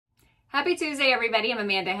Happy Tuesday, everybody. I'm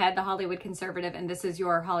Amanda Head, the Hollywood Conservative, and this is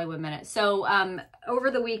your Hollywood Minute. So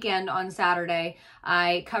over the weekend on Saturday,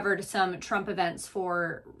 I covered some Trump events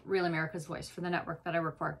for Real America's Voice, for the network that I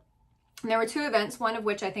work for. And there were two events, one of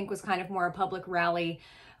which I think was kind of more a public rally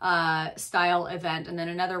style event, and then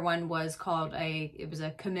another one was called it was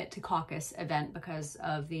a commit to caucus event because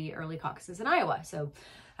of the early caucuses in Iowa. So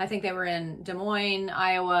I think they were in Des Moines,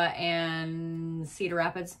 Iowa, and Cedar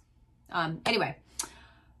Rapids. Anyway.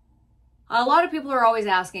 A lot of people are always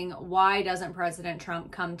asking, why doesn't President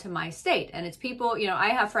Trump come to my state? And it's people, you know,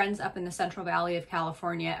 I have friends up in the Central Valley of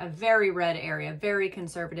California, a very red area, very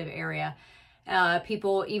conservative area.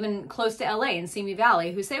 People even close to LA in Simi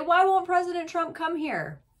Valley who say, why won't President Trump come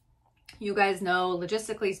here? You guys know,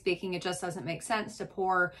 logistically speaking, it just doesn't make sense to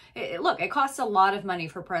pour. Look, it costs a lot of money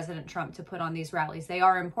for President Trump to put on these rallies. They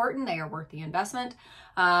are important. They are worth the investment,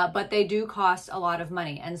 but they do cost a lot of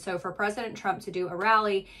money. And so for President Trump to do a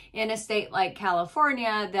rally in a state like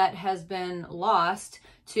California that has been lost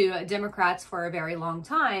to Democrats for a very long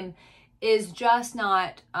time is just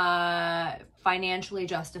not financially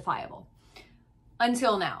justifiable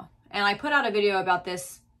until now. And I put out a video about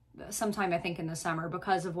this sometime, I think, in the summer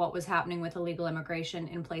because of what was happening with illegal immigration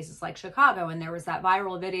in places like Chicago. And there was that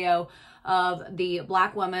viral video of the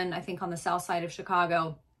black woman, I think on the south side of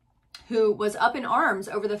Chicago, who was up in arms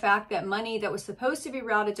over the fact that money that was supposed to be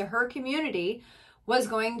routed to her community was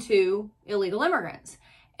going to illegal immigrants.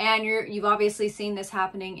 And you've obviously seen this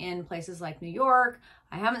happening in places like New York.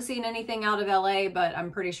 I haven't seen anything out of LA, but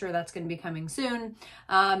I'm pretty sure that's going to be coming soon.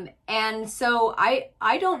 And so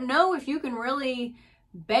I don't know if you can really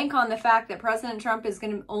bank on the fact that President Trump is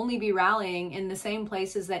going to only be rallying in the same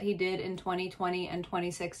places that he did in 2020 and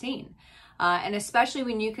 2016. And especially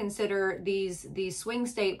when you consider these swing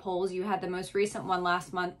state polls. You had the most recent one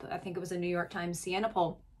last month, I think it was a New York Times Siena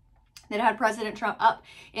poll, that had President Trump up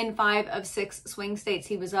in 5 of 6 swing states.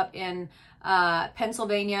 He was up in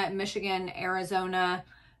Pennsylvania, Michigan, Arizona,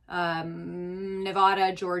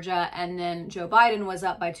 Nevada, Georgia, and then Joe Biden was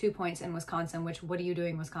up by 2 points in Wisconsin, which, what are you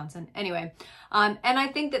doing, Wisconsin? Anyway, and I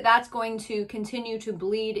think that that's going to continue to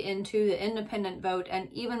bleed into the independent vote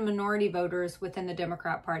and even minority voters within the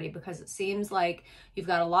Democrat Party, because it seems like you've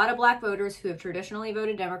got a lot of black voters who have traditionally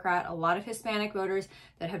voted Democrat, a lot of Hispanic voters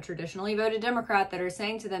that have traditionally voted Democrat that are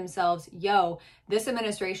saying to themselves, yo, this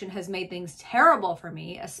administration has made things terrible for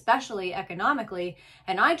me, especially economically,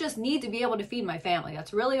 and I just need to be able to feed my family.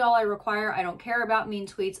 That's really all I require. I don't care about mean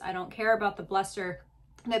tweets. I don't care about the bluster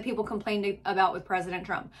that people complained about with President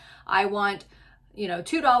Trump. I want, you know,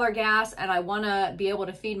 $2 gas, and I want to be able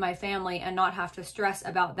to feed my family and not have to stress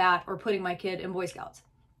about that or putting my kid in Boy Scouts.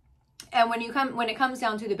 And when it comes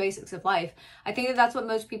down to the basics of life, I think that that's what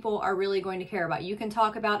most people are really going to care about. You can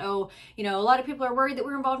talk about, oh, you know, a lot of people are worried that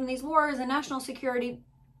we're involved in these wars and national security.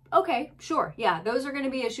 Okay, sure. Yeah, those are going to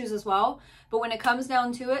be issues as well. But when it comes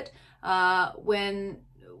down to it, when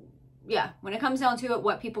it comes down to it,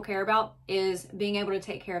 what people care about is being able to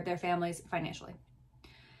take care of their families financially.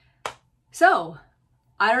 So,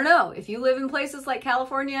 I don't know. If you live in places like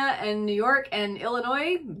California and New York and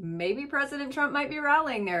Illinois, maybe President Trump might be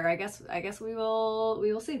rallying there. I guess we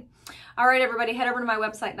will see. All right, everybody, head over to my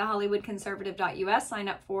website, thehollywoodconservative.us. Sign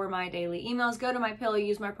up for my daily emails. Go to my pillow,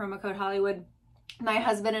 use my promo code Hollywood. My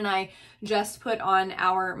husband and I just put on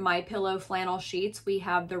our My Pillow flannel sheets. We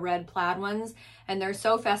have the red plaid ones, and they're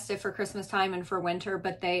so festive for Christmas time and for winter,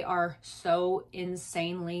 but they are so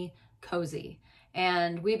insanely cozy.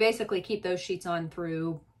 And we basically keep those sheets on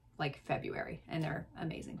through like February, and they're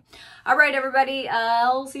amazing. All right, everybody,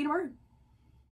 I'll see you tomorrow.